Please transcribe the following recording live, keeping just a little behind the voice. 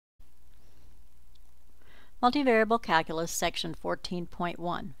Multivariable Calculus, Section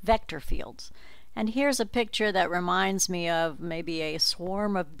 14.1, Vector Fields. And here's a picture that reminds me of maybe a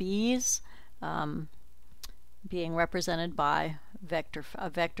swarm of bees being represented by a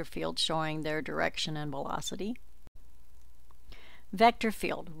vector field showing their direction and velocity. Vector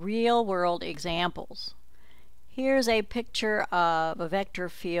field, real-world examples. Here's a picture of vector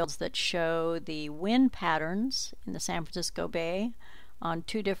fields that show the wind patterns in the San Francisco Bay on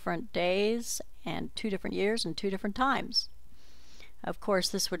 2 different days and 2 different years and 2 different times. Of course,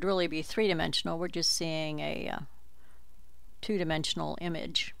 this would really be 3-dimensional. We're just seeing a 2-dimensional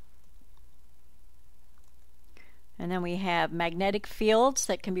image. And then we have magnetic fields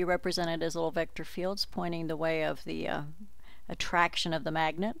that can be represented as little vector fields pointing the way of the attraction of the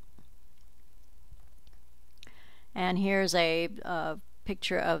magnet. And here's a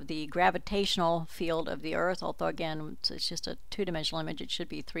picture of the gravitational field of the Earth, although again it's just a 2-dimensional image, it should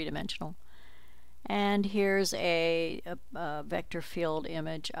be 3-dimensional. And here's a vector field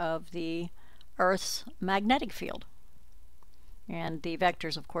image of the Earth's magnetic field. And the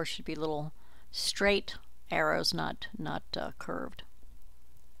vectors, of course, should be little straight arrows, not curved.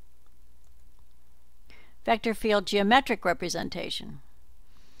 Vector field geometric representation.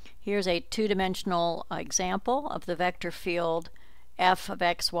 Here's a 2-dimensional example of the vector field f of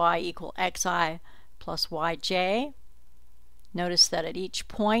xy equal xi plus yj. Notice that at each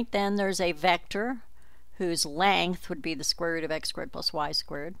point then there's a vector whose length would be the square root of x squared plus y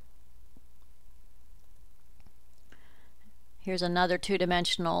squared. Here's another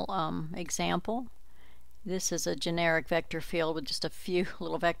 2-dimensional example. This is a generic vector field with just a few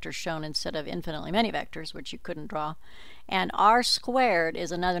little vectors shown instead of infinitely many vectors, which you couldn't draw. And r squared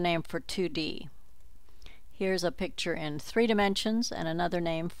is another name for 2D. Here's a picture in 3 dimensions, and another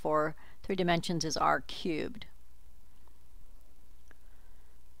name for 3 dimensions is r cubed.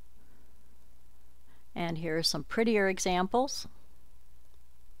 And here are some prettier examples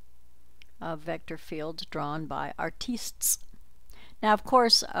of vector fields drawn by artistes. Now, of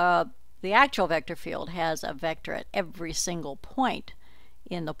course, the actual vector field has a vector at every single point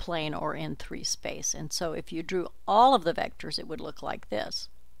in the plane or in 3 space. And so if you drew all of the vectors, it would look like this,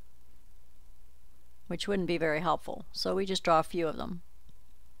 which wouldn't be very helpful. So we just draw a few of them.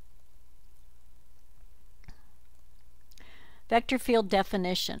 Vector field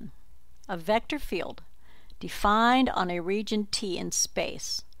definition. A vector field defined on a region T in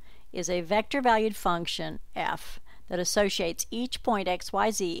space is a vector-valued function f that associates each point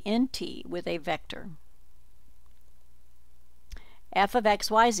xyz in T with a vector. F of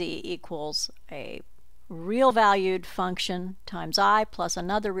xyz equals a real-valued function times I plus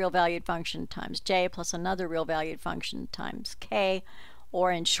another real-valued function times j plus another real-valued function times k,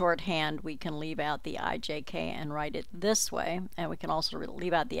 or in shorthand we can leave out the ijk and write it this way, and we can also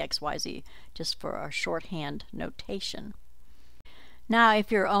leave out the xyz just for our shorthand notation. Now,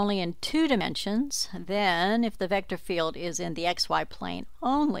 if you're only in 2 dimensions, then if the vector field is in the xy plane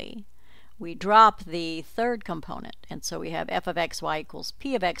only, we drop the 3rd component, and so we have f of xy equals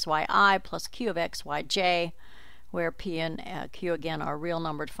p of xyi plus q of xyj, where p and q again are real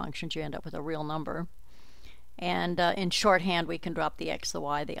numbered functions. You end up with a real number. And in shorthand, we can drop the x, the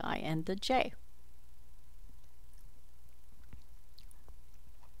y, the I, and the j.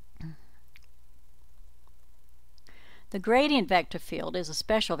 The gradient vector field is a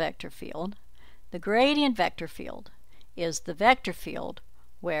special vector field. The gradient vector field is the vector field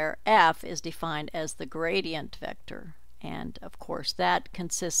where f is defined as the gradient vector. And of course, that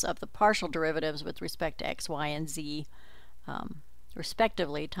consists of the partial derivatives with respect to x, y, and z,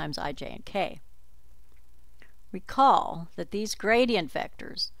 respectively, times I, j, and k. Recall that these gradient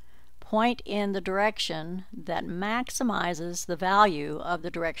vectors point in the direction that maximizes the value of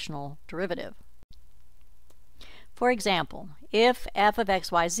the directional derivative. For example, if f of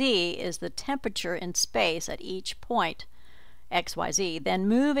xyz is the temperature in space at each point xyz, then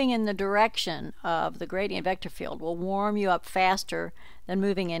moving in the direction of the gradient vector field will warm you up faster than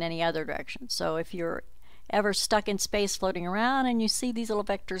moving in any other direction. So if you're ever stuck in space floating around and you see these little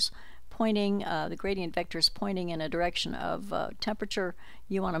vectors pointing, the gradient vectors pointing in a direction of temperature,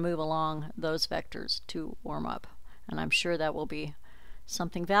 you want to move along those vectors to warm up. And I'm sure that will be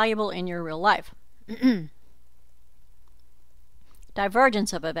something valuable in your real life.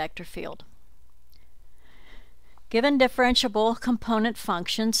 Divergence of a vector field. Given differentiable component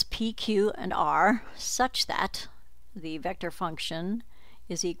functions p, q, and r such that the vector function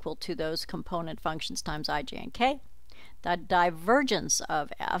is equal to those component functions times I, j, and k, the divergence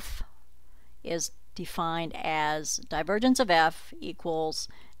of f is defined as divergence of f equals,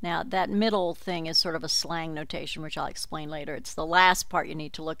 now that middle thing is sort of a slang notation which I'll explain later. It's the last part you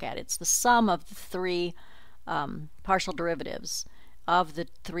need to look at. It's the sum of the 3 partial derivatives of the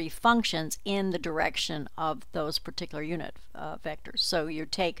three functions in the direction of those particular unit vectors. So you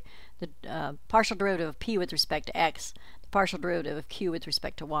take the partial derivative of p with respect to x, the partial derivative of q with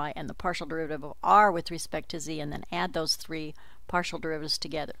respect to y, and the partial derivative of r with respect to z, and then add those three partial derivatives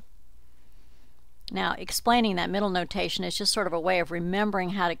together. Now, explaining that middle notation is just sort of a way of remembering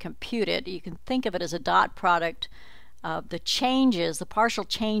how to compute it. You can think of it as a dot product of the changes, the partial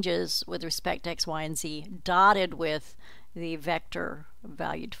changes with respect to x, y, and z, dotted with the vector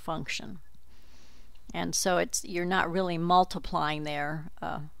valued function. And so you're not really multiplying there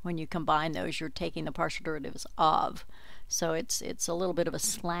when you combine those. You're taking the partial derivatives of. So it's a little bit of a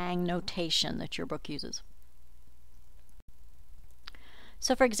slang notation that your book uses.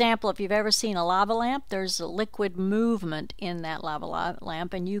 So for example, if you've ever seen a lava lamp, there's a liquid movement in that lava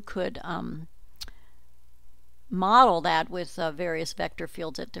lamp, and you could model that with various vector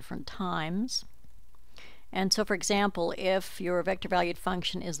fields at different times. And so for example, if your vector valued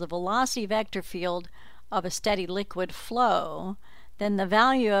function is the velocity vector field of a steady liquid flow, then the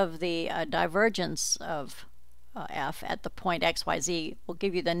value of the divergence of f at the point xyz will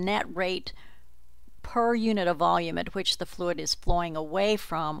give you the net rate per unit of volume at which the fluid is flowing away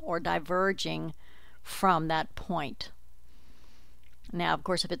from or diverging from that point. Now, of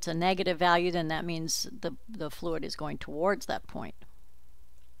course, if it's a negative value, then that means the fluid is going towards that point.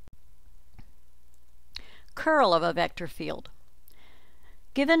 Curl of a vector field.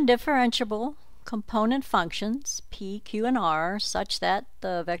 Given differentiable component functions p, q, and r such that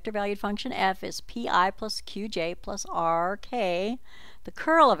the vector valued function f is pi plus qj plus rk, the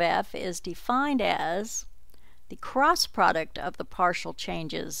curl of f is defined as the cross product of the partial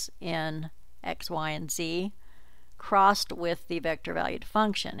changes in x, y, and z crossed with the vector valued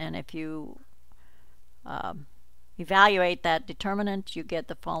function. And if you evaluate that determinant, you get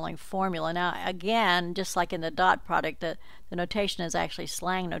the following formula. Now again, just like in the dot product, the notation is actually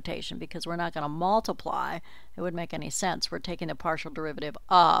slang notation because we're not going to multiply. It wouldn't make any sense. We're taking the partial derivative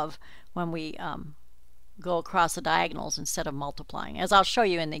of when we go across the diagonals instead of multiplying, as I'll show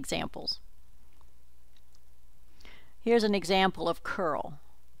you in the examples. Here's an example of curl.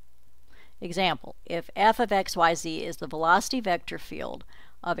 Example, if f of xyz is the velocity vector field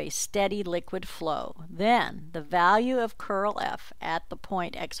of a steady liquid flow, then the value of curl f at the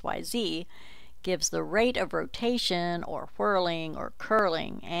point xyz gives the rate of rotation or whirling or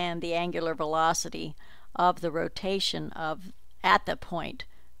curling and the angular velocity of the rotation at the point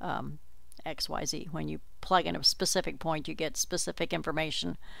xyz. When you plug in a specific point, you get specific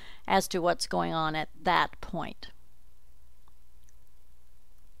information as to what's going on at that point.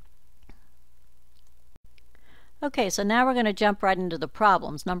 Okay, so now we're going to jump right into the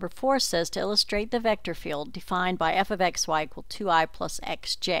problems. Number 4 says to illustrate the vector field defined by f of xy equal 2i plus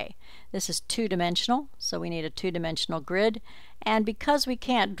xj. This is two-dimensional, so we need a two-dimensional grid. And because we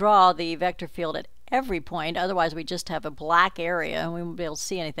can't draw the vector field at every point, otherwise we just have a black area and we won't be able to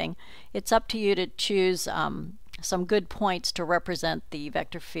see anything, it's up to you to choose some good points to represent the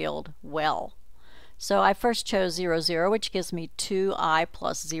vector field well. So I first chose 0, 0, which gives me 2i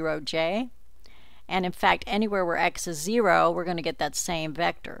plus 0j. And in fact, anywhere where x is 0, we're going to get that same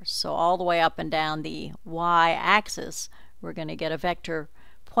vector. So all the way up and down the y-axis, we're going to get a vector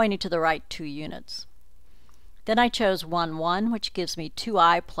pointing to the right 2 units. Then I chose 1, 1, which gives me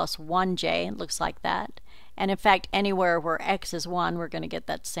 2i plus 1j. It looks like that. And in fact, anywhere where x is 1, we're going to get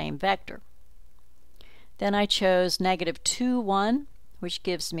that same vector. Then I chose negative 2, 1, which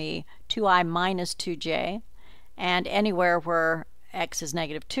gives me 2i minus 2j. And anywhere where x is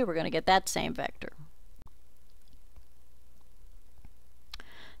negative 2, we're going to get that same vector.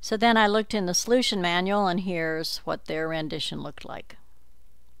 So then I looked in the solution manual, and here's what their rendition looked like.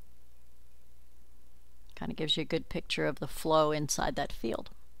 Kind of gives you a good picture of the flow inside that field.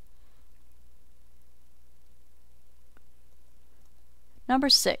 Number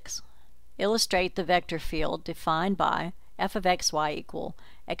 6. Illustrate the vector field defined by f of xy equal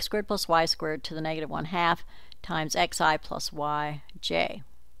x squared plus y squared to the negative 1/2 times xi plus yj.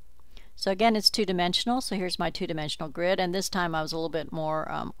 So again, it's two-dimensional, so here's my two-dimensional grid, and this time I was a little bit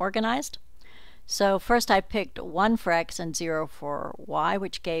more organized. So first I picked 1 for x and 0 for y,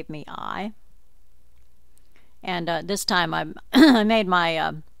 which gave me I. And this time I made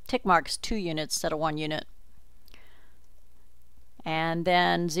my tick marks 2 units instead of 1 unit. And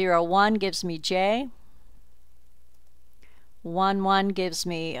then 0, 1 gives me j. 1, 1 gives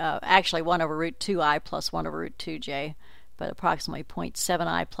me, actually 1 over root 2i plus 1 over root 2j, but approximately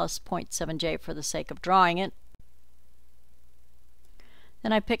 0.7i plus 0.7j for the sake of drawing it.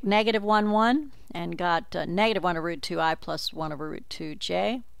 Then I picked negative 1, 1 and got negative 1 over root 2i plus 1 over root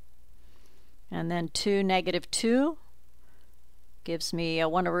 2j. And then 2, negative 2 gives me a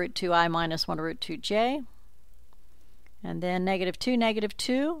 1 over root 2i minus 1 over root 2j. And then negative 2, negative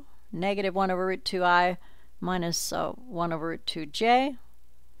 2, negative 1 over root 2i minus 1 over root 2j.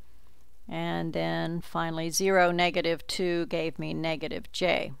 And then finally 0, negative 2 gave me negative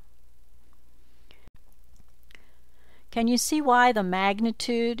j. Can you see why the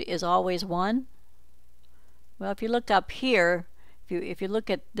magnitude is always 1? Well, if you look up here, if you look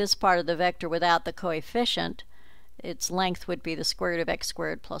at this part of the vector without the coefficient, its length would be the square root of x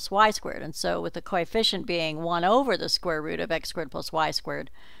squared plus y squared. And so with the coefficient being 1 over the square root of x squared plus y squared,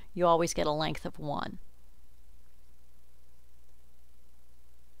 you always get a length of 1.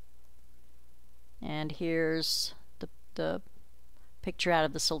 And here's the picture out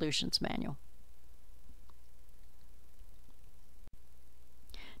of the solutions manual.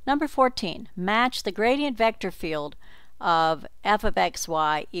 Number 14, match the gradient vector field of f of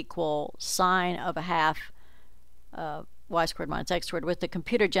xy equal sine of a half y squared minus x squared with the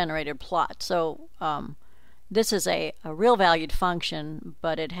computer generated plot. So this is a real valued function,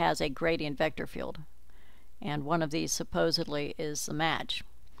 but it has a gradient vector field. And one of these supposedly is the match.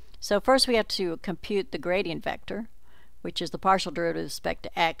 So first we have to compute the gradient vector, which is the partial derivative with respect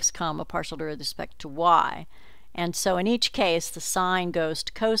to x, comma, partial derivative with respect to y. And so in each case, the sine goes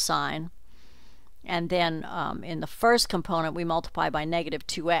to cosine. And then in the first component, we multiply by negative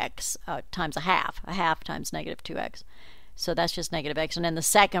 2x times a half times negative 2x. So that's just negative x. And then the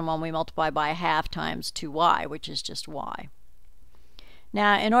second one, we multiply by a half times 2y, which is just y.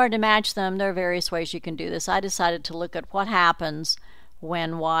 Now, in order to match them, there are various ways you can do this. I decided to look at what happens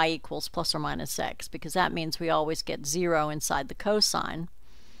when y equals plus or minus x, because that means we always get 0 inside the cosine.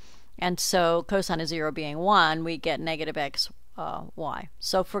 And so cosine of 0 being 1, we get negative x y.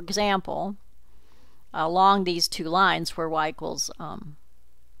 So for example, along these two lines where y equals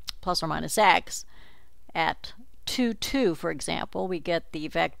plus or minus x, at 2, 2, for example, we get the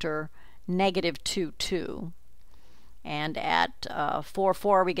vector negative 2, 2. And at 4,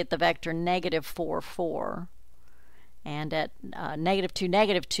 4, we get the vector negative 4, 4. And at negative 2,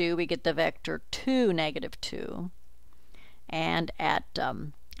 negative 2, we get the vector 2, negative 2. And at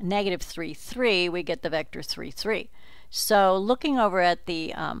negative 3, 3, we get the vector 3, 3. So looking over at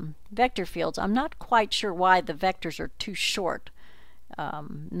the vector fields, I'm not quite sure why the vectors are too short.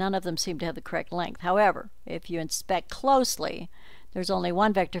 None of them seem to have the correct length. However, if you inspect closely, there's only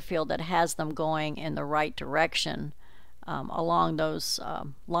one vector field that has them going in the right direction along those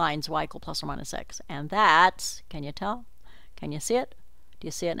lines, y equal plus or minus x. And that's, can you tell? Can you see it? Do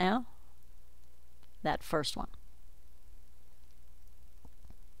you see it now? That first one.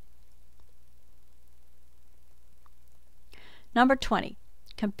 Number 20,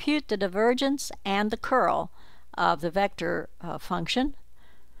 compute the divergence and the curl of the vector function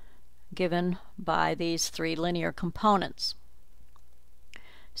given by these three linear components.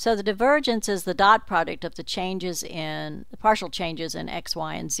 So the divergence is the dot product of the changes in the partial changes in x,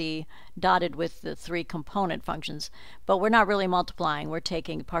 y, and z dotted with the three component functions. But we're not really multiplying. We're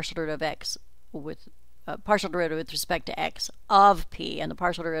taking partial derivative of x with partial derivative with respect to x of p, and the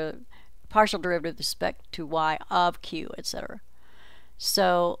partial derivative with respect to y of q, etc.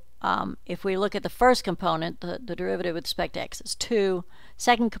 So if we look at the first component, the derivative with respect to x is 2.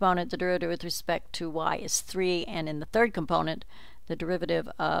 Second component, the derivative with respect to y is 3. And in the third component, the derivative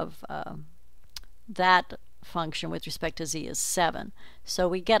of that function with respect to z is 7. So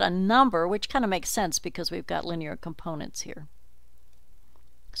we get a number, which kind of makes sense because we've got linear components here.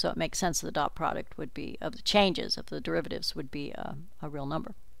 So it makes sense that the dot product would be, of the changes of the derivatives, would be a real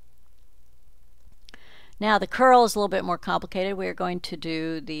number. Now the curl is a little bit more complicated. We're going to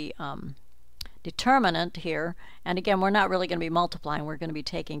do the determinant here, and again, we're not really going to be multiplying. We're going to be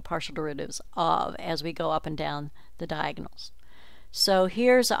taking partial derivatives of as we go up and down the diagonals. So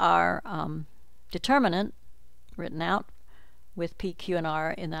here's our determinant written out with p, q, and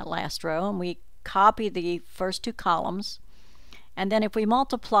r in that last row, and we copy the first two columns, and then if we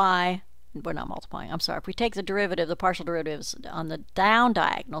multiply, we're not multiplying, I'm sorry, if we take the derivative, the partial derivatives on the down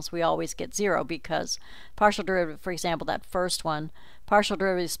diagonals, we always get 0 because partial derivative, for example, that first one, partial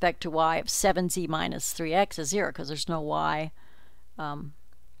derivative with respect to y of 7z minus 3x is 0 because there's no y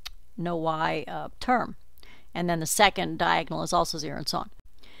term. And then the second diagonal is also 0 and so on.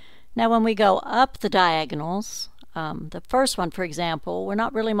 Now when we go up the diagonals, the first one, for example, we're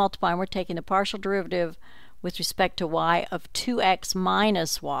not really multiplying, we're taking the partial derivative with respect to y of 2x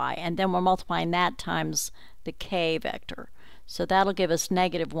minus y, and then we're multiplying that times the k vector. So that'll give us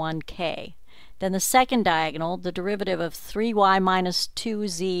negative 1k. Then the second diagonal, the derivative of 3y minus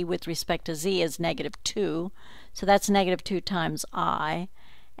 2z with respect to z is negative 2. So that's negative 2 times I.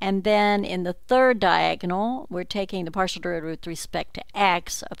 And then in the third diagonal, we're taking the partial derivative with respect to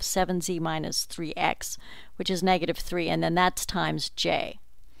x of 7z minus 3x, which is negative 3, and then that's times j.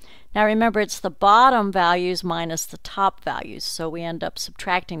 Now remember, it's the bottom values minus the top values, so we end up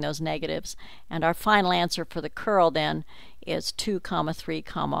subtracting those negatives, and our final answer for the curl then is 2, 3,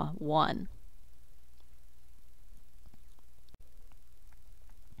 1.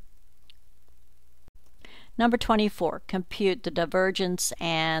 Number 24, compute the divergence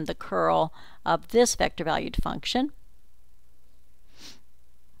and the curl of this vector valued function.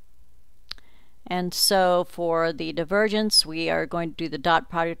 And so for the divergence, we are going to do the dot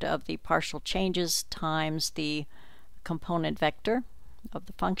product of the partial changes times the component vector of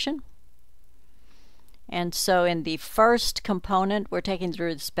the function. And so in the first component, we're taking the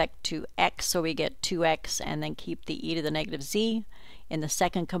respect to x, so we get 2x and then keep the e to the negative z. In the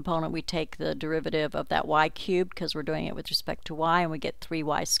second component, we take the derivative of that y cubed because we're doing it with respect to y, and we get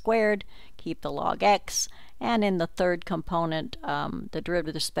 3y squared, keep the log x. And in the third component, the derivative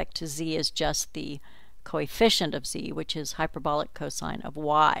with respect to z is just the coefficient of z, which is hyperbolic cosine of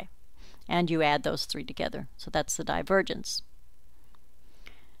y. And you add those three together. So that's the divergence.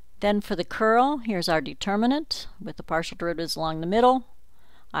 Then for the curl, here's our determinant with the partial derivatives along the middle,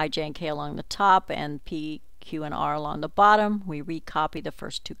 I, j, and k along the top, and p, q, and r along the bottom. We recopy the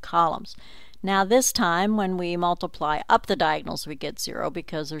first two columns. Now this time, when we multiply up the diagonals, we get 0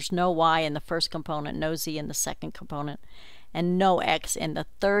 because there's no y in the first component, no z in the second component, and no x in the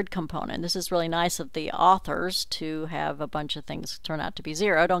third component. This is really nice of the authors to have a bunch of things turn out to be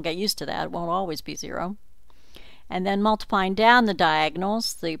 0. Don't get used to that. It won't always be 0. And then multiplying down the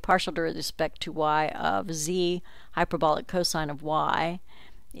diagonals, the partial derivative with respect to y of z hyperbolic cosine of y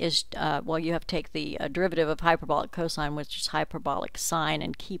is, well, you have to take the derivative of hyperbolic cosine, which is hyperbolic sine,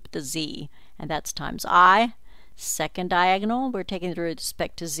 and keep the z, and that's times I. Second diagonal, we're taking the derivative with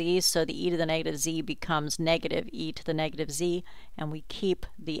respect to z, so the e to the negative z becomes negative e to the negative z, and we keep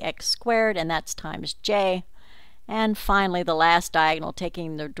the x squared, and that's times j. And finally, the last diagonal,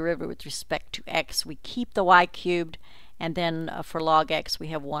 taking the derivative with respect to x, we keep the y cubed, and then for log x, we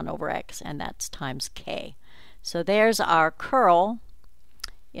have 1 over x, and that's times k. So there's our curl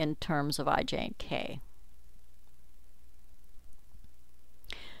in terms of I, j, and k.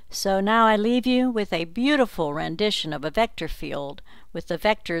 So now I leave you with a beautiful rendition of a vector field with the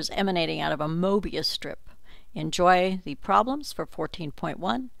vectors emanating out of a Mobius strip. Enjoy the problems for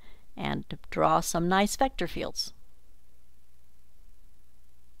 14.1 and draw some nice vector fields.